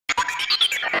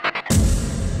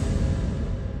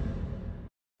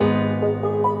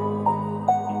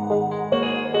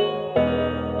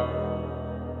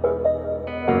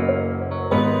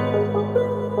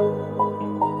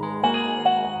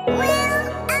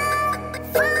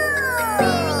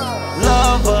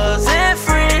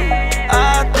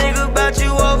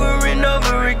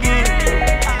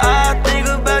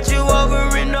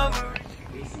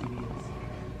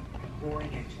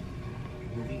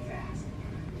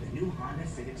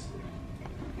Magnetic split.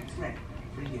 It's ready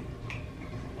for you.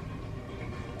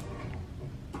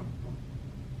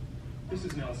 This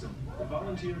is Nelson, the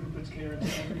volunteer who puts care into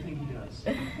everything he does.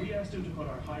 We asked him to put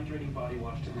our hydrating body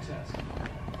wash to the test.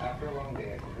 After a long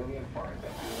day, it's really important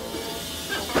that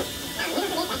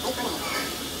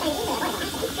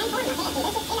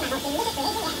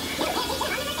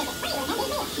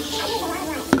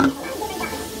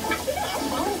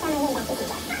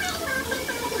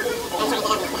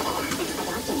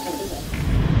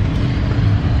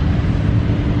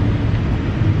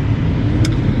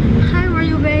Hi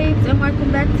Royale Babes, and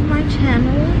welcome back to my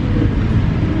channel.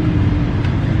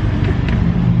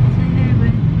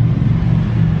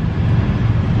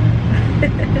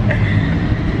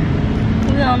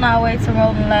 We're on our way to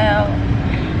Rolling Loud.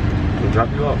 We'll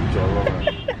drop you off.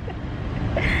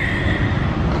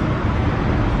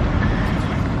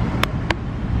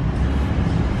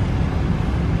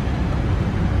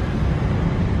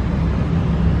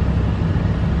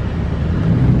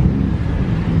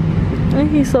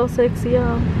 He's so sexy,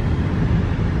 y'all.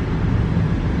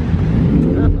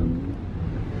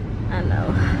 I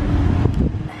know.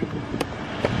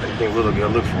 What do you think little girl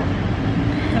look for?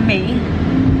 Me.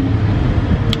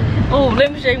 Oh,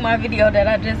 let me show you my video that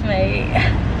I just made.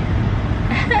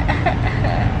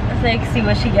 So you can see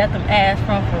where she got them ass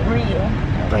from for real.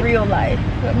 Real life.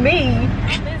 But me,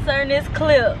 insert this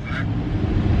clip.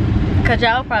 Cause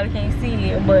y'all probably can't see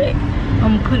it, but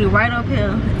I'm gonna put it right up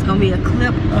here. It's gonna be a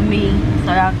clip of me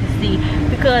so y'all can see.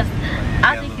 Because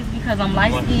I think it's because I'm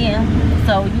light skinned,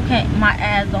 so you can't, my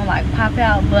ass don't like pop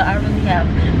out, but I really have,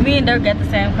 me and Dirk got the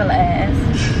same color ass.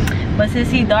 But since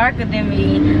he darker than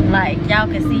me, like y'all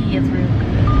can see his real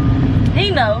good.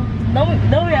 He know. Don't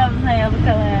we have the same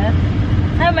color ass?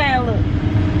 How man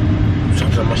look?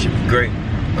 Sometimes my shit be great.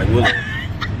 Like Willow.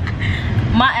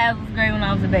 My ass was great when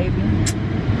I was a baby.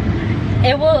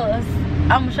 It was.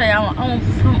 I'm gonna show y'all.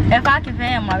 If I can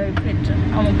find my baby picture,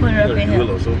 I'm gonna put it up in here.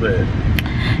 Willow so bad.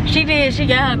 She did. She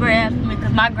got her gray ass for me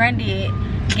because my granddad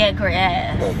got gray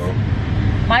ass. Come on, bro.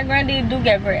 My granddad do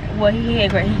get gray. Well, he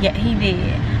had gray. He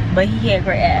did, but he had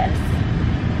gray ass.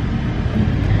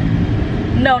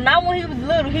 No, not when he was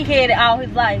little. He had it all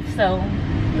his life. So.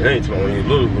 It ain't talking when he was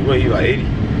little, but when he like 80.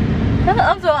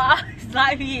 I'm talking all his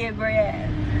life. He had gray ass.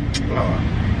 Oh.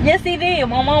 Yes, he did.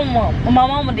 My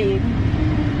mama did.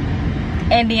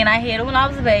 And then I had it when I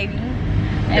was a baby.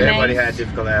 And everybody had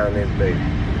different color hair on their baby.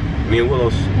 Me and Willow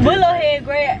had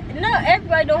gray. No,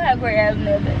 everybody don't have gray hair on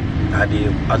their baby. I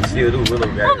did. I still do. Willow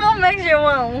got it. I'm gonna make sure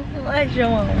one. Make sure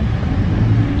one.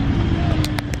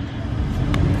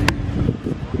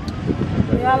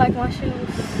 Y'all like my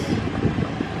shoes?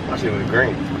 My shit was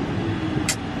green.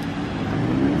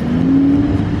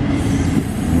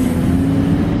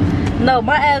 No,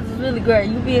 my ass is really gray.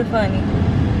 You being funny.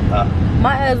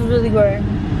 My ass is really gray.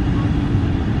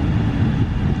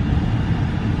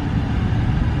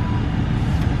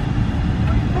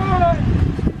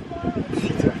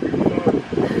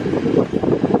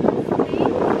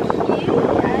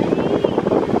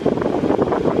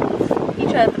 He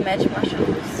tried to match my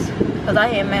shoes because I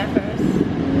had mad first.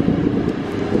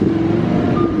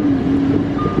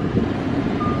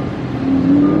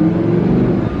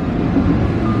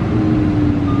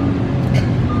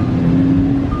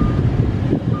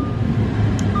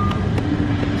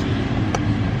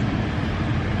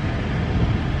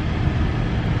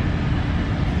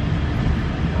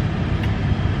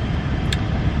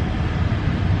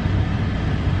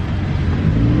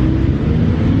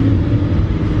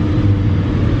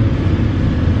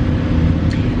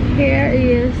 Here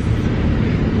is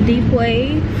Deep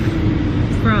Wave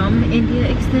from India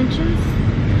Extensions,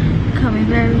 coming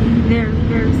very, very,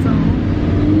 very soon.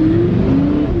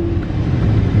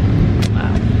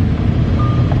 Wow.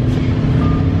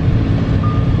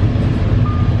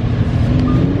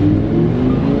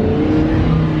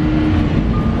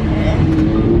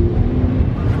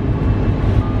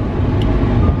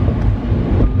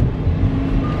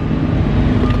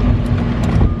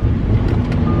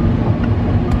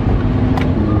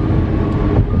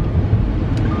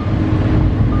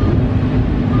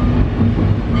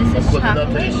 Up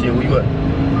to this shit, where you at?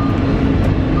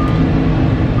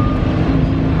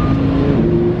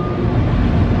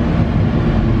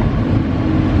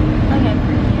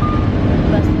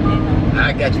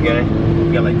 I got you, gang.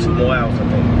 We got like 2 more hours, I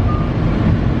think.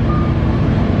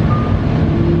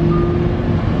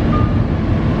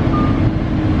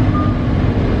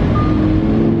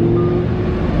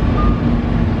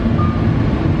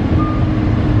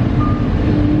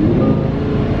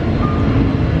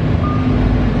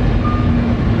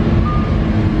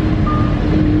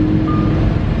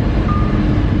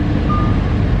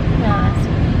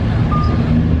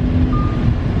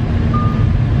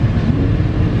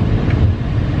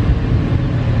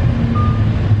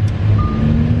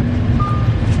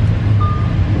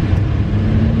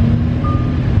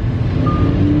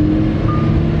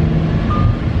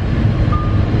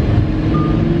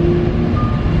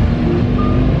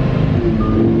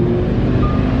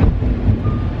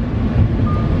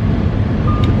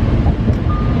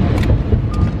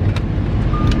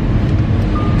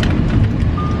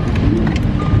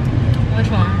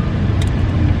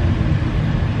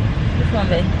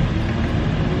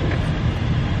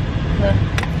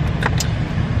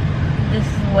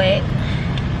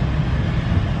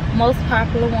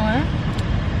 popular one.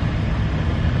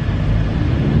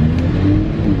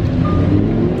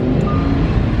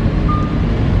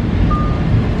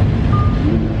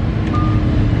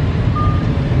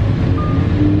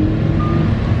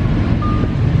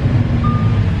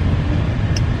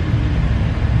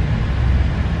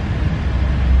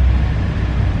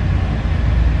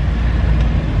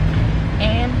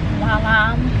 And while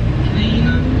I'm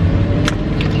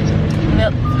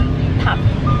lip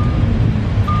popping,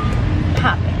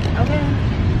 okay?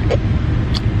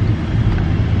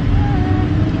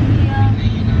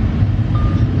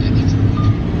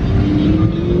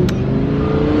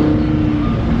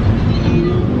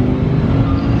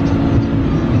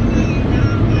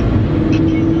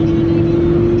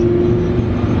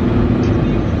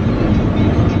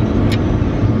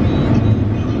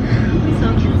 We so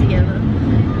cute together.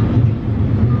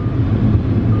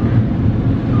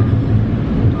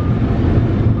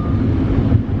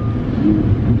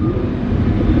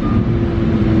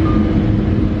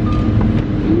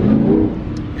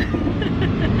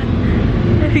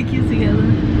 Very cute together.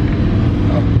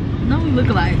 No, we look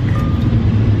alike.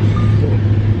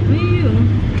 Me and you.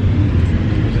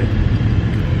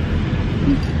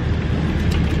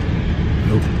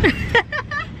 Nope.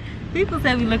 People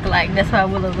say we look alike. That's why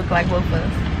Willow look like both of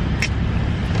us.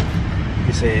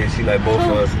 You say she like both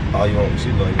of us. All you want,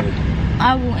 she like this.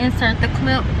 I will insert the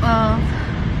clip of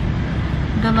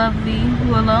the lovely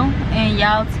Willow, and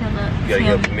y'all tell her. You gotta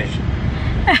get permission.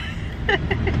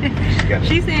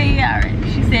 She said yeah, alright.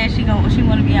 She said she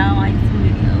wanna be on like 2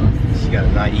 videos. She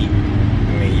gotta not eat. I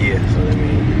mean, yeah. So that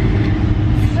means.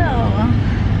 So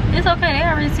it's okay. They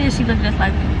already said she looked just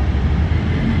like me.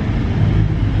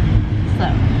 So,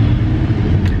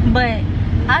 but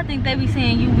I think they be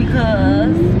saying you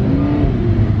because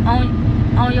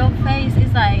on your face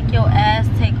it's like your ass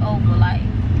take over, like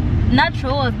not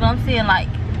yours, but I'm saying like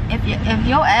if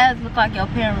your ass look like your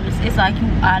parents, it's like you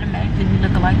automatically be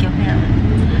looking like your parents.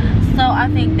 So I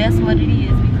think that's what it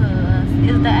is, because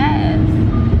it's the ass.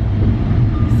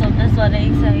 So that's why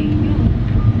they say you.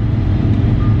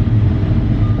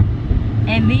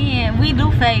 And then we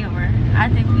do favor. I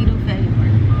think we do favor.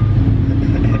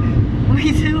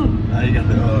 We do. Now you got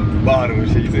the bottom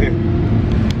and shit.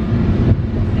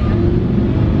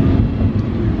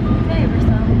 Favor,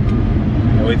 so.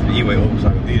 I wait till the E-way over so I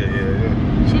can do that.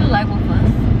 Yeah. She look like one of us.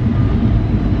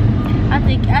 I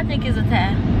think it's a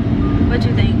tie. What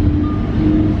you think?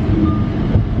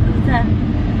 It's a tie.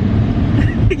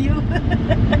 You?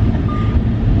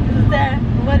 It's a tie.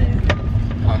 What is it?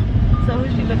 Huh? So who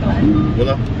she look like?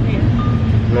 Willow?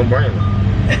 Yeah. No brainer.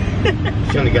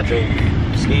 She only got your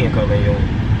skin color and your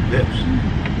lips.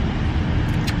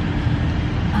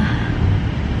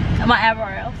 My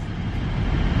eyebrows.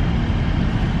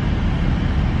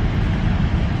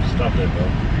 Stop that, bro.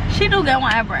 She do got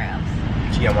my eyebrows.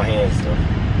 She got my hands and stuff.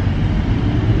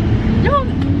 No.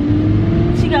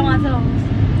 She got my toes.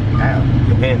 Ow.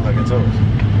 Your hands like your toes.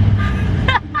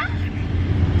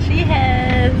 She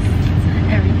has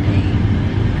everything.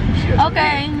 She got your Okay,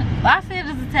 hands. I said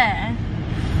it's a tie.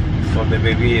 Fuck that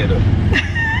baby head up.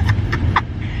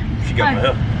 She got my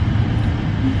hair.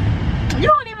 You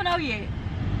don't even know yet.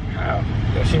 How?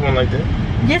 Yeah, she wasn't like that.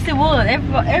 Yes, it was.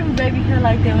 Every baby hair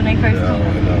like that when they first No,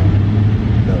 came. no.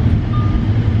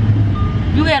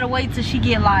 You gotta wait till she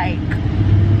get like.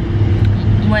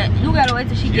 You gotta wait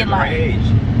till she get my like. age.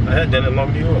 I had done it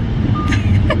longer than yours.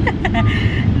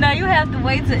 No, you have to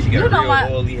wait till. She got You know real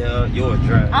what? oily hair. Yours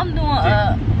dry. I'm doing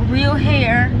a real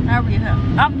hair, not real hair.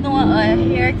 I'm doing a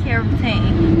hair care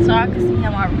routine so I can see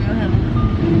how my real hair looks.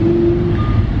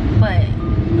 But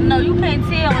no, you can't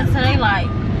tell until they like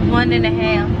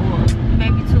 1.5 or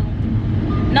maybe 2.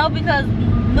 No, because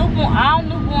all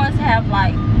newborns have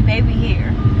like baby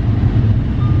hair.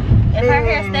 If her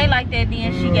hair stay like that,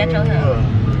 then she got your hair.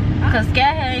 Cause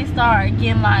Sky hair ain't started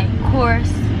getting like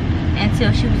coarse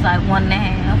until she was like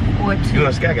 1.5 or 2. You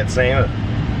and Sky got the same hair.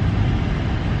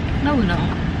 No, we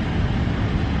don't.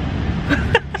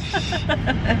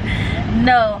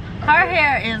 No, her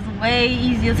hair is way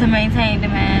easier to maintain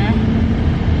than mine.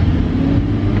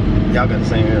 Y'all got the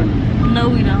same hair. No,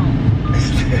 we don't.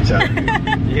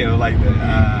 You don't like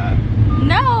that.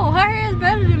 No, her hair is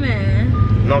better than mine.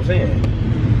 You know what I'm saying?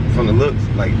 From the looks,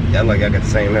 like y'all got the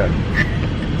same hair.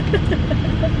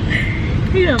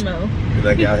 He don't know.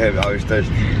 Like y'all have always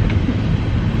thirsty.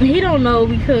 He don't know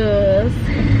because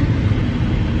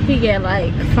he got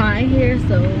like fine hair,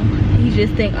 so he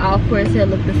just think all coarse hair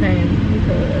look the same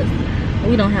because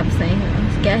we don't have the same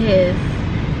hair. Sky has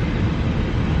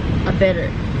a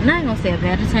better, not gonna say a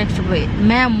better texture, but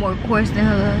man more coarse than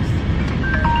hers.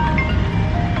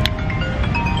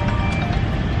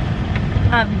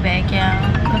 I'll be back, y'all,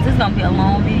 because it's gonna be a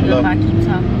long video if I keep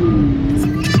talking.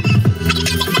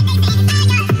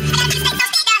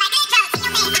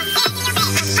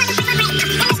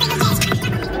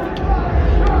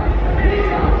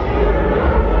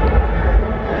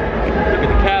 Look at the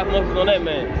calf muscles on that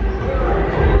man.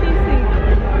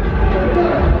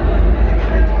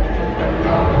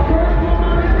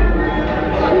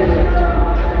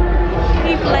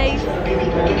 He plays.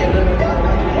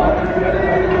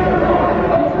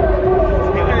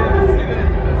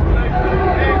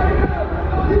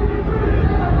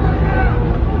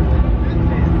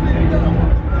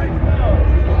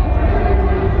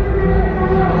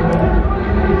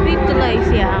 Beep the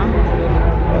lace, y'all.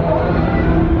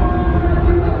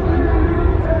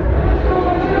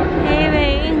 Hey,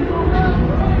 baby.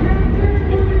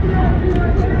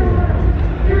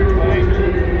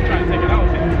 Trying to take it out.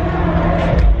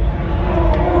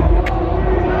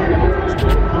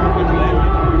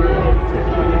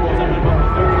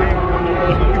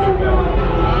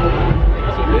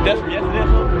 That's from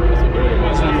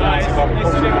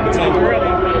yesterday, so? You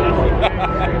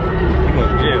going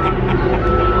to jail.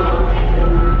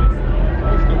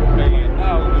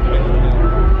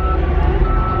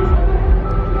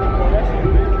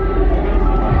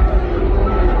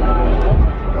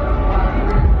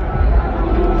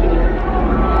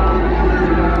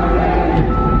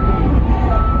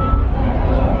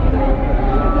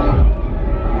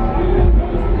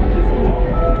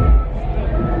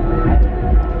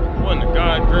 Wasn't the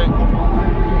God drink?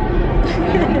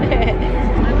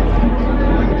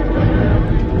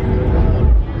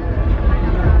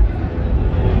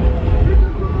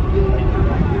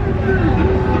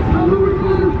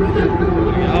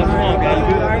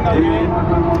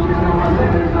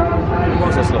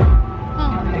 Walk so slow.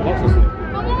 Walk so slow.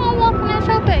 I'm walking at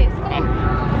your pace. Come on.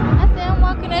 I said I'm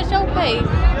walking at your pace.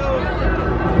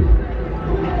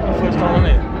 What's going on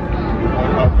there?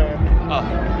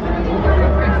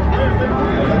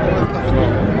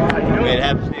 Man, it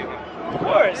happens to you. Of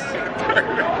course.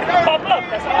 Pop up.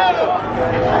 That's all.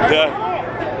 Yeah.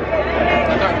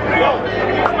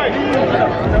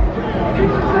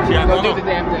 Yeah, go do the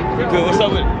damn thing. Good, what's up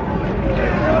with it?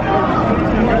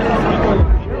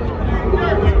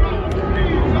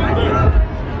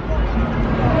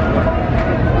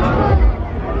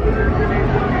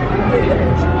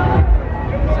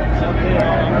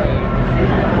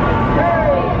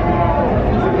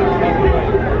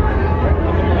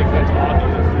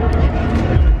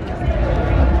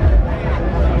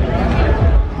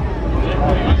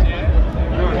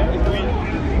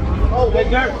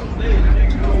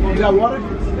 You got water?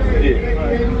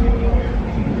 Yeah.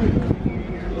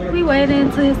 We waited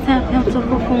until it's time for him to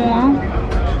perform.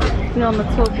 We on the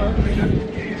tour bus.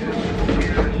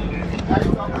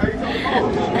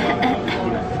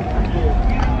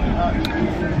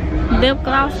 Lip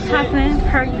gloss popping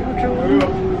per usual.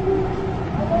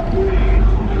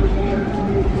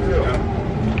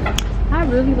 I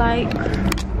really like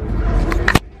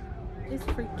this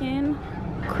freaking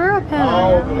curl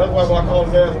pattern. Oh, that's why I called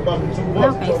his ass about the 2 bucks.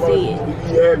 Y'all can't see it.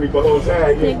 He had me the whole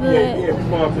time. They good.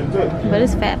 Yeah, But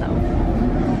it's fat though.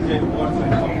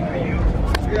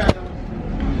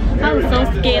 I was so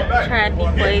scared to try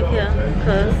deep wave here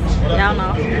because y'all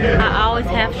know I always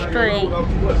have straight.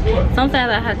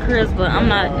 Sometimes I have curls, but I'm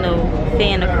not no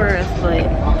fan of curls. But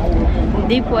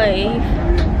deep wave,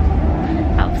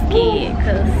 I was scared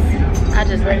because I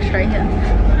just like straight hair.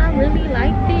 I really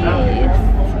like this.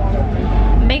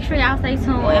 Make sure y'all stay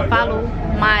tuned and follow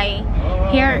my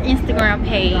hair Instagram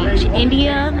page,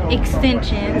 India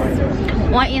Extensions,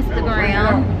 on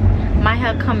Instagram. My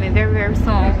hair coming very, very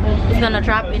soon. It's gonna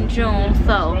drop in June,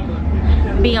 so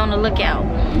be on the lookout.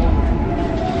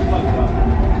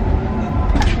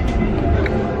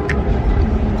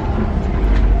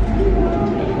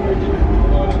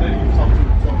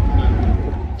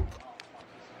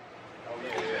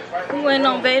 We waiting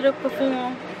on Vader to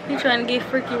perform. He trying to get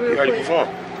freaky real quick.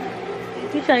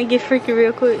 He trying to get freaky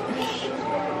real quick.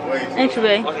 Ain't you,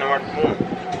 babe?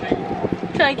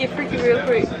 Trying to get freaky real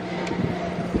quick.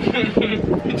 You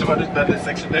talking about this better than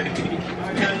section 30?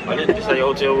 This how your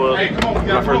hotel was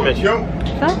when I first met you.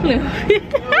 Stop playing.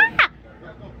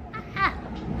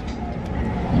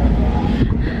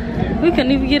 We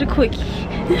couldn't even get a quickie.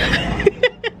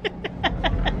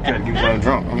 Trying to get something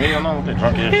drunk. I mean, I don't know what that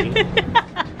drunk ass shit.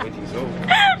 Wait till he's over.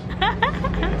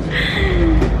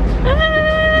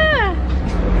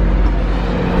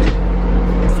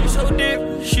 She's so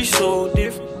different. She's so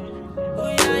different.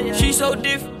 She's so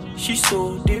different. She's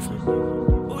so different.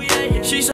 She's so